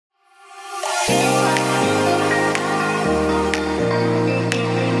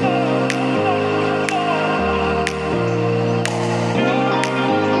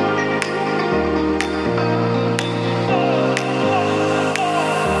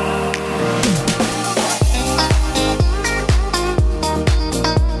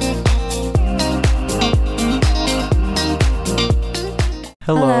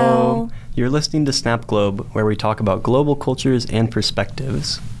You're listening to Snap Globe, where we talk about global cultures and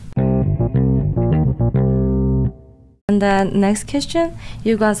perspectives. And then next question,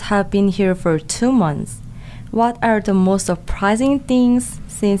 you guys have been here for 2 months. What are the most surprising things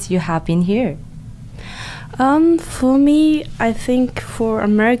since you have been here? For me, I think for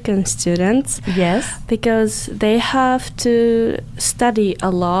American students, Yes. because they have to study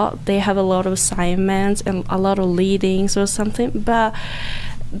a lot. They have a lot of assignments and a lot of readings or something, but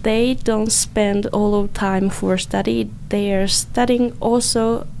they don't spend all of time for study. They are studying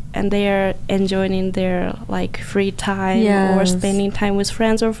also, and they are enjoying their like free time or Yes. spending time with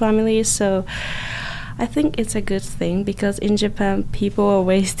friends or family. So I think it's a good thing, because in Japan people are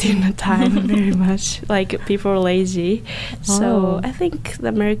wasting the time very much. Like people are lazy. So I think the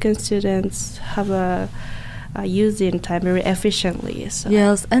American students have a using time very efficiently. So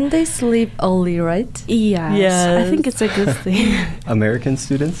Yes, and they sleep early, right? yes, I think it's a good thing. American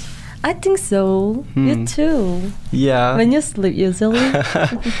students? I think so. You too. Yeah. When you sleep usually?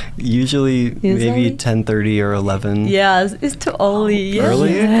 Usually maybe 10:30 or 11. Yes, it's too early.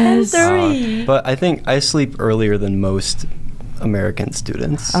 Early? Yes, 10:30. But I think I sleep earlier than most American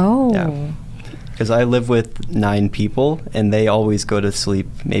students. Oh. Yeah. Because I live with 9 people, and they always go to sleep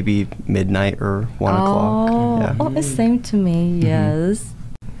maybe midnight or 1 o'clock. Yeah. Oh, it's same to me. Yes.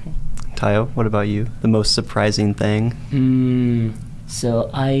 Taiyo, what about you? The most surprising thing? So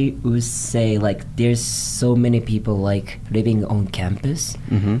I would say like there's so many people like living on campus.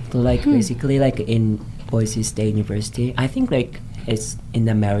 So like basically like in Boise State University, I think like it's in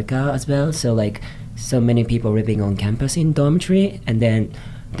America as well. So like so many people living on campus in dormitory, and then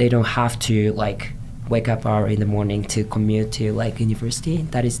they don't have to like wake up early in the morning to commute to like university.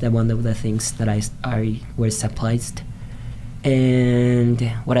 That is one of the things that I was surprised. And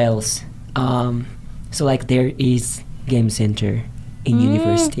what else? So like there is game center in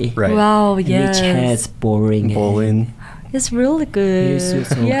university. Right. Wow, Which yes. has Bowling. It's really good. It's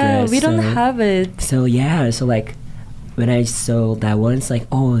so yeah, good, we don't so- have it. So yeah, so like when I saw that one, it's like,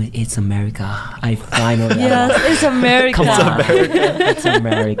 oh, it's America. I finally Yes, it's America. Come on. America. It's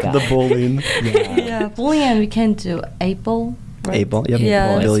America. The bowling. Yeah. Yeah, bowling, and we can do able. Right? Able. Yep.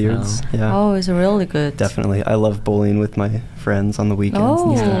 Yeah. Billiards. Yeah. Oh, it's really good. Definitely. I love bowling with my friends on the weekends.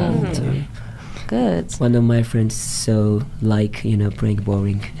 Oh. Yeah, me too. Good. One of my friends so like, playing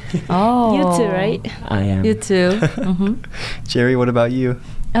bowling. Oh. You too, right? I am. You too. Jerry, what about you?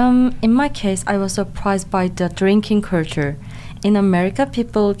 In my case, I was surprised by the drinking culture. In America,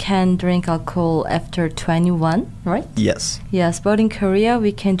 people can drink alcohol after 21, right? Yes. Yes, but in Korea,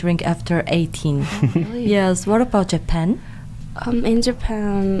 we can drink after 18. Yes, what about Japan? In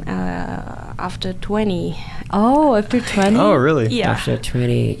Japan, after 20. Oh, after 20? Oh, really? Yeah. After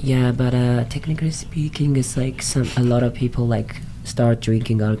 20, yeah, but technically speaking, it's like a lot of people like start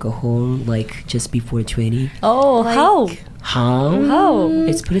drinking alcohol like just before 20. Oh, Like- how? How? How?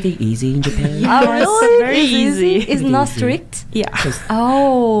 It's pretty easy in Japan. Oh, really? very It's easy. It's Pretty not easy. strict? Yeah.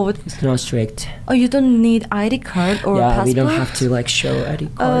 Oh, It's not strict. oh, you don't need ID card or Yeah, passport? we don't have to like show ID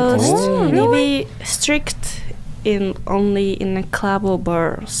card. Oh, Maybe really? strict in only in a club or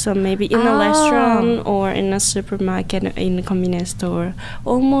bar. So maybe in a Ah. restaurant or in a supermarket, in a convenience store.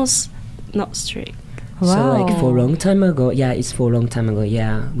 Almost not strict. So like for a Wow. long time ago, it's for a long time ago,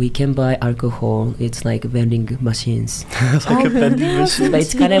 we can buy alcohol. It's like vending machines. It's like a vending machine. But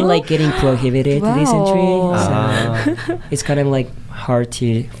it's kind of like getting prohibited Wow. recently. Ah. So it's kind of like hard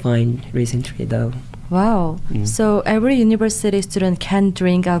to find recently though. Wow. So every university student can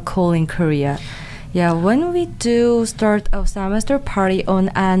drink alcohol in Korea. Yeah, when we do start a semester party on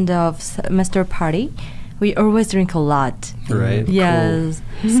end of semester party, we always drink a lot. Right. Yes.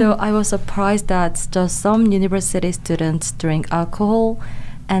 So I was surprised that just some university students drink alcohol,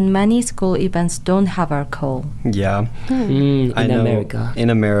 and many school events don't have alcohol. Yeah. In I know. America. In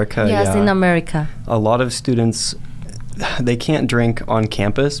America, Yes, yeah. in America. A lot of students, they can't drink on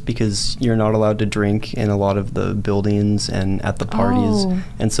campus because you're not allowed to drink in a lot of the buildings and at the parties. Oh.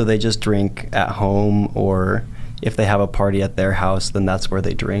 And so they just drink at home, or if they have a party at their house, then that's where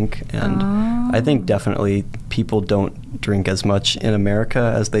they drink. And I think definitely people don't drink as much in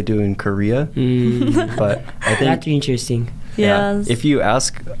America as they do in Korea. But I think That's interesting. yeah, Yes. if you ask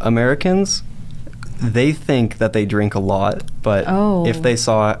Americans, they think that they drink a lot, but Oh. if they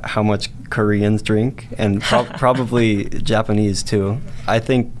saw how much Koreans drink, and probably Japanese too, I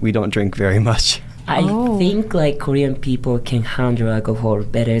think we don't drink very much. I Oh. think like Korean people can handle alcohol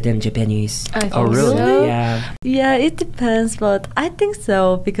better than Japanese. I Oh, think really? so. Yeah. Yeah, it depends, but I think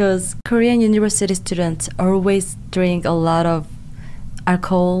so because Korean university students always drink a lot of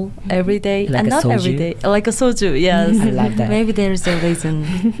alcohol every day, Like and a not every soju? day, like a soju. Yes, I love that. Maybe there's a reason.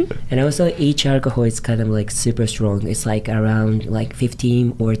 And also each alcohol is kind of like super strong. It's like around like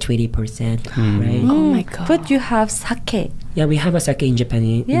 15 or 20%, right? Oh my God. But you have sake. Yeah, we have a sake in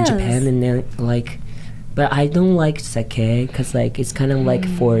Japan, Yes. and then like, but I don't like sake because like it's kind of like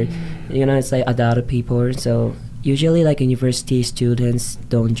for, it's like adult people. So usually like university students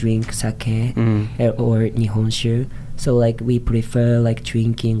don't drink sake or nihonshu. So like we prefer like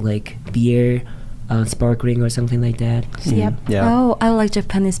drinking like beer, sparkling or something like that. Yep. Yeah. Oh, I like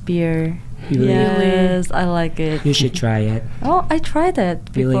Japanese beer. Really? Yes, I like it. You should try it. Oh, I tried it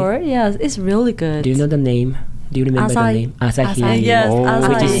Really? before. Yes, it's really good. Do you know the name? Do you remember Asahi. the name? Asahi. Asahi. Yes,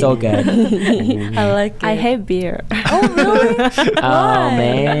 Which is Asahi. so good. I like it. I hate beer. Oh, really? Oh Why?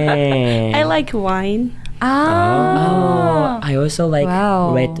 man. I like wine. Oh, I also like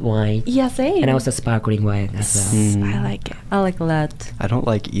Wow. red wine. Yeah, same. And also sparkling wine as well. I like it. I like that. I don't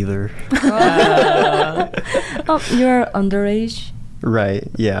like either. Oh, you're underage? Right.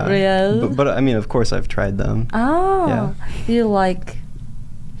 Yeah. Yes. But I mean, of course, I've tried them. Oh, Yeah. you like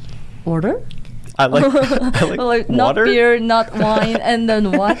water? I like Like not water. beer, not wine, and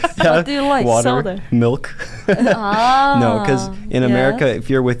then what? Yeah, What do you like? water, Soda. milk. Ah, No, because in America, yes. if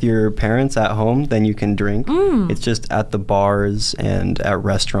you're with your parents at home, then you can drink. Mm. It's just at the bars and at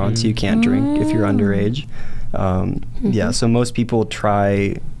restaurants you can't drink if you're underage. Yeah, so most people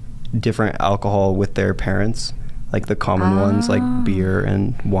try different alcohol with their parents, like the common ones like beer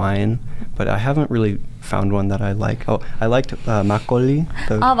and wine. But I haven't really found one that I like. Oh, I liked makgeolli.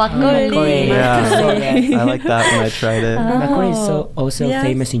 막걸리. Yeah, I like that when I tried it. Makgeolli is also yes.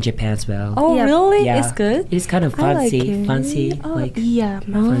 famous in Japan as well. Oh, Yeah. really? Yeah. It's good? It's kind of I like fancy, it. like Yeah.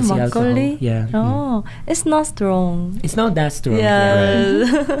 Oh, fancy alcohol. 막걸리? Yeah. Oh, it's not strong. It's not that strong.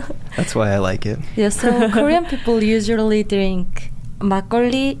 Yeah. That's why I like it. Yeah, so Korean people usually drink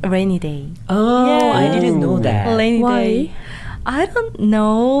막걸리 rainy day. Oh, I Yes. didn't know that. Rainy Why? day. I don't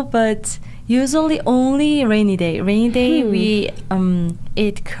know, but usually only rainy day. Rainy day we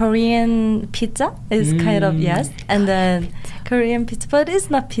eat Korean pizza. It's kind of yes, and then Korean pizza, but it's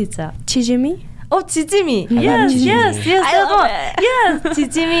not pizza. Chijimi? Oh, jijimi. love Yes, jijimi. yes, I that love one. it. Yes,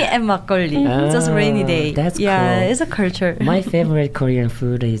 jijimi and makgeolli. Just rainy day. That's yeah, cool. it's a culture. My favorite Korean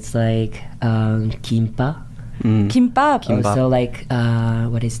food is like kimbap. Kimbap. Kimbap. Also like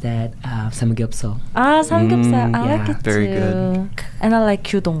what is that? Samgyeopsal. 삼겹살. I yeah, like it very too. good. And I like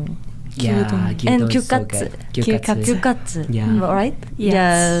gyudon. Yeah, And gyudon is so gyukatsu. good. Gyukatsu. Gyukatsu. Yeah. Right?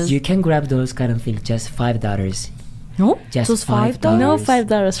 Yes. You can grab those kind of things just $5. No? Just Just $5? No, $5.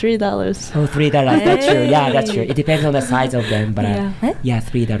 $5, $3. Oh, $3. That's true. Yeah, that's true. It depends on the size of them, but Yeah. Eh?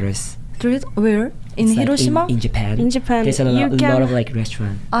 $3. Where? In It's like Hiroshima? in Japan. In Japan, There's a you lot can- of like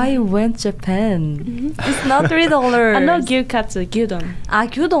restaurant. I went Japan. It's not $3. No, gyukatsu, gyudon.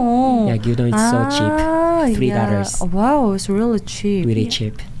 gyudon. Yeah, gyudon is so cheap. $3. Yeah. Wow, it's really cheap. Really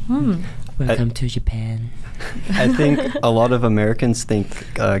cheap. Hmm. Welcome to Japan. I think a lot of Americans think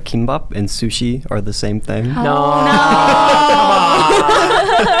kimbap and sushi are the same thing. No.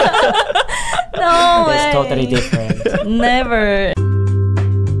 No way. That's totally different. Never.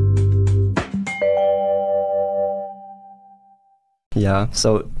 Yeah,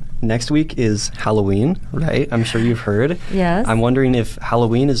 so next week is Halloween, right? I'm sure you've heard. Yes. I'm wondering if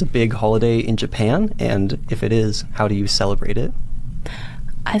Halloween is a big holiday in Japan, and if it is, how do you celebrate it?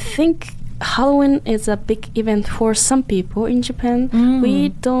 I think Halloween is a big event for some people in Japan. We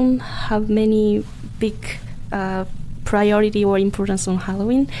don't have many big priority or importance on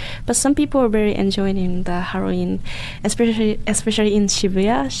Halloween, but some people are very enjoying the Halloween, especially in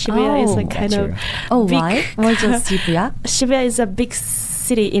Shibuya. Shibuya is Oh, a kind that's of true. Oh, big why? Why just Shibuya? Shibuya is a big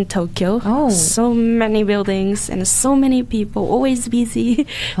city in Tokyo. Oh. So many buildings and so many people, always busy.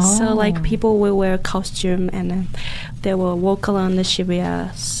 So Oh. like people will wear costume and they will walk around the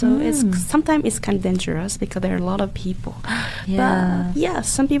Shibuya. So it's sometimes it's kind of dangerous because there are a lot of people. Yeah. But yeah,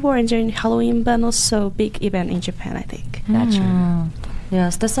 some people are enjoying Halloween, but not so big event in Japan, I think. That's true.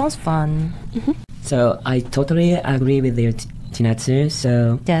 Yes, that sounds fun. So I totally agree with your Chinatsu.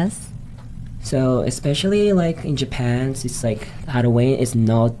 Yes. So especially like in Japan, it's like Halloween is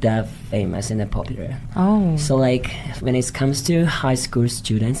not that famous and that popular. Oh. So like when it comes to high school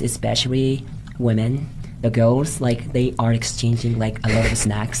students, especially women, the girls, like they are exchanging like a lot of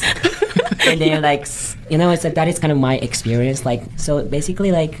snacks. And they're like, it's like, that is kind of my experience. Like, so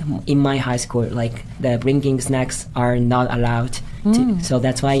basically like in my high school, like the bringing snacks are not allowed to, so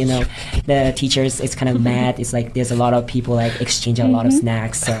that's why, the teachers is kind of mad. It's like there's a lot of people like exchanging a lot of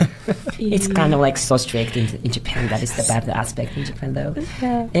snacks. So it's kind of like so strict in Japan. That is the bad aspect in Japan though.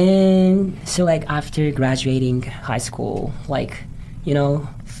 Yeah. And so like after graduating high school, like you know,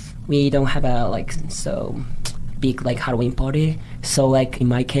 we don't have a like so big like Halloween party. So like in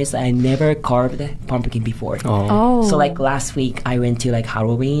my case, I never carved pumpkin before. Oh. So like last week I went to like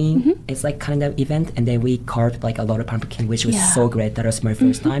Halloween. It's like kind of event, and then we carved like a lot of pumpkin, which was so great. That was my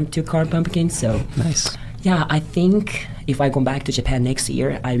first time to carve pumpkin. So Nice. yeah, I think if I go back to Japan next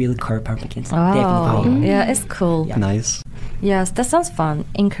year, I will carve pumpkins. Oh, Definitely. yeah, it's cool. Yeah. Nice. Yes, that sounds fun.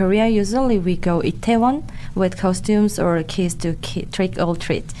 In Korea, usually we go Itaewon with costumes or kids to trick or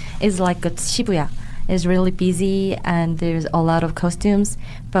treat. It's like a Shibuya. It's really busy and there's a lot of costumes.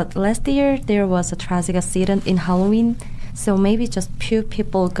 But last year there was a tragic accident in Halloween, so maybe just few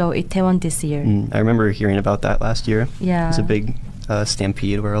people go Itaewon this year. I remember hearing about that last year. Yeah. It was a big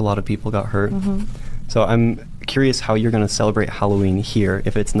stampede where a lot of people got hurt. So I'm curious how you're going to celebrate Halloween here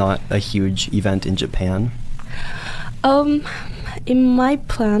if it's not a huge event in Japan. In my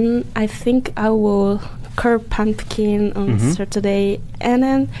plan, I think I will carve pumpkin on Saturday, and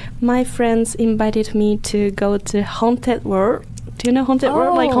then my friends invited me to go to Haunted World. Do you know Haunted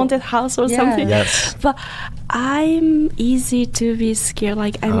World, like haunted house or something? Yes. But I'm easy to be scared.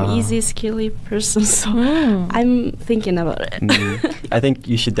 Like I'm easy scary person, so I'm thinking about it. I think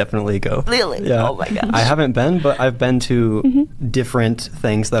you should definitely go. Really? Yeah. Oh my gosh. I haven't been, but I've been to different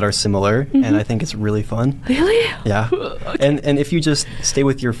things that are similar, and I think it's really fun. Really? Yeah. And if you just stay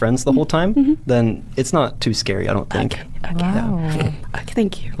with your friends the whole time, then it's not too scary, I don't think. Okay. Wow. Okay,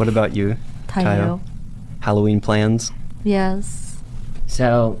 thank you. What about you, Taiyo. Halloween plans? Yes.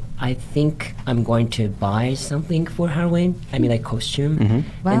 So I think I'm going to buy something for Halloween. I mean like costume.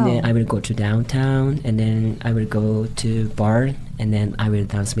 Wow. And then I will go to downtown, and then I will go to bar, and then I will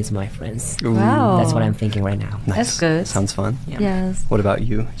dance with my friends. Wow. That's what I'm thinking right now. Nice. That's good. Sounds fun. Yeah. Yes. What about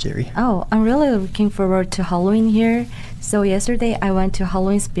you, Jerry? Oh, I'm really looking forward to Halloween here. So yesterday I went to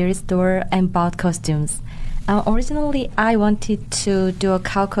Halloween spirit store and bought costumes. Originally, I wanted to do a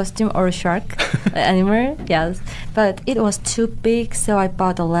cow costume or a shark animal, yes, but it was too big, so I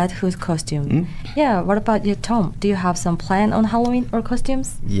bought a Red Hood costume. Yeah, what about you, Tom? Do you have some plan on Halloween or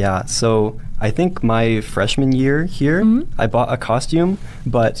costumes? Yeah, so I think my freshman year here, I bought a costume,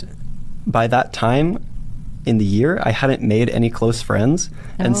 but by that time in the year, I hadn't made any close friends,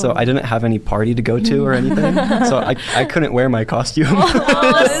 and so I didn't have any party to go to or anything, so I couldn't wear my costume.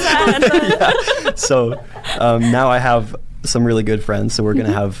 Yeah. So now I have some really good friends, so we're going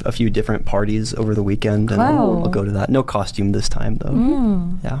to have a few different parties over the weekend, and I'll go to that. No costume this time, though.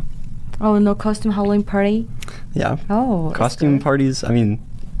 Yeah. Oh, no costume Halloween party? Yeah. Oh, Costume parties, I mean,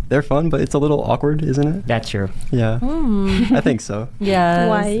 they're fun, but it's a little awkward, isn't it? That's true. Yeah. I think so. Yeah.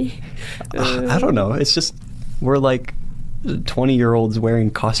 Why? I don't know. It's just, we're like 20-year-olds wearing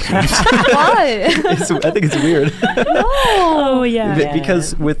costumes. Why? I think it's weird. Oh yeah.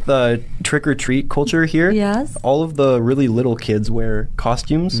 Because with the trick-or-treat culture here, Yes. all of the really little kids wear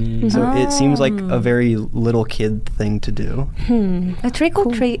costumes. So it seems like a very little kid thing to do. A trick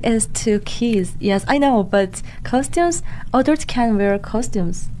or treat is to kids. Yes, I know, but costumes, adults can wear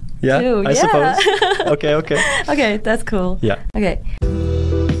costumes. Yeah, too. I Yeah. suppose. Okay. Okay, that's cool. Yeah. Okay.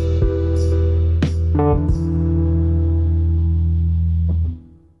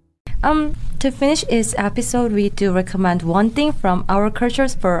 To finish this episode, we do recommend one thing from our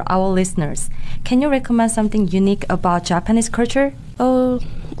cultures for our listeners. Can you recommend something unique about Japanese culture? Oh,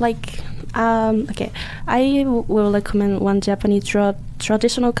 like okay. I will recommend one Japanese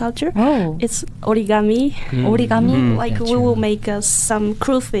traditional culture. Oh. It's origami. Origami? Like That's we will true. make some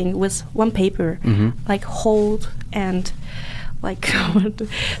clothing with one paper, like hold and like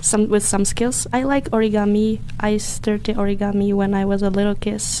with some skills. I like origami. I started origami when I was a little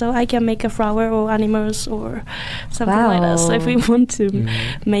kid, so I can make a flower or animals or something like that. So if you want to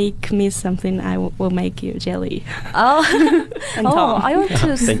make me something, I will make you jelly. Oh, And oh, Tom. I want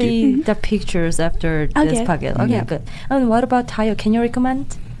to Thank see the pictures after this Okay. podcast. Okay, Yeah. good. And what about Taiyo? Can you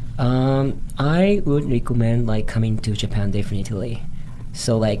recommend? I would recommend like coming to Japan definitely.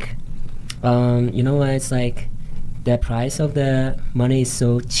 So like, you know what? It's like the price of the money is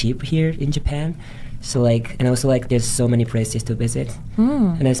so cheap here in Japan. So like, and also like, there's so many places to visit,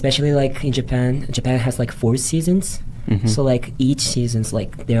 and especially like in Japan has like 4 seasons. So like each seasons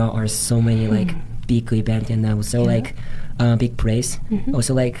like there are so many like big event and also like big place.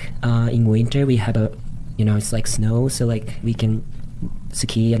 Also like in winter we have it's like snow, so like we can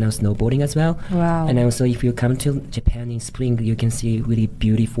ski and snowboarding as well. Wow. And also if you come to Japan in spring, you can see really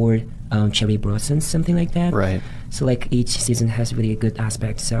beautiful cherry blossoms, something like that. Right. So like each season has really good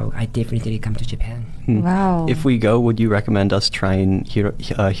aspects, so I definitely come to Japan. Wow. If we go, would you recommend us trying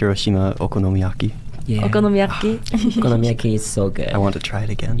Hiroshima okonomiyaki? Yeah. Okonomiyaki. Okonomiyaki is so good. I want to try it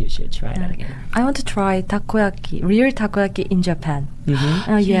again. You should try that again. I want to try takoyaki, real takoyaki in Japan.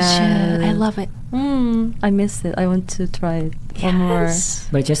 Mm-hmm. Oh You yeah, should. I love it. I miss it. I want to try it one more. Yes.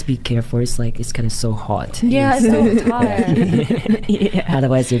 But just be careful. It's like it's kind of so hot. Yeah, it's so inside. tired.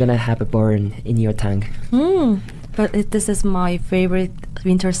 Otherwise, you're gonna have a burn in your tongue. But this is my favorite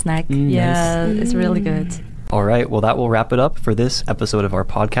winter snack. Nice. Yeah, it's really good. All right, well, that will wrap it up for this episode of our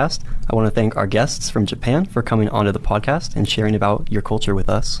podcast. I want to thank our guests from Japan for coming onto the podcast and sharing about your culture with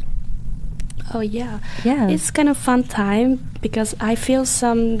us. Oh yeah. Yeah. It's kind of fun time because I feel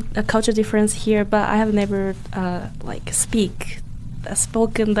some culture difference here, but I have never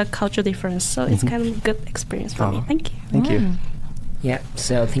spoken the culture difference. So it's kind of good experience for me. Thank you. Thank you. Yeah,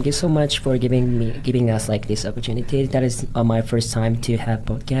 so thank you so much for giving us like this opportunity. That is my first time to have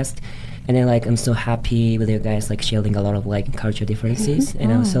podcast, and then like I'm so happy with you guys like sharing a lot of like culture differences,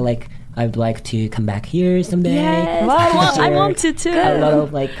 and also like I would like to come back here someday. Yes, Wow. I want to too. A lot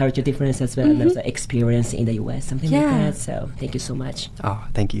of like culture difference as well, and also experience in the US, something like Yeah. that. So thank you so much. Oh,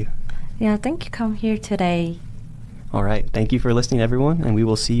 thank you. Yeah, thank you. Come here today, All right, thank you for listening, everyone, and we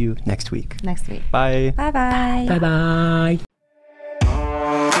will see you next week. next week. Bye. Bye bye. Bye bye.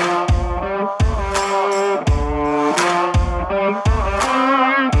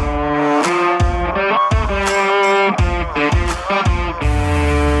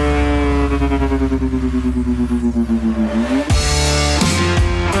 Thank you.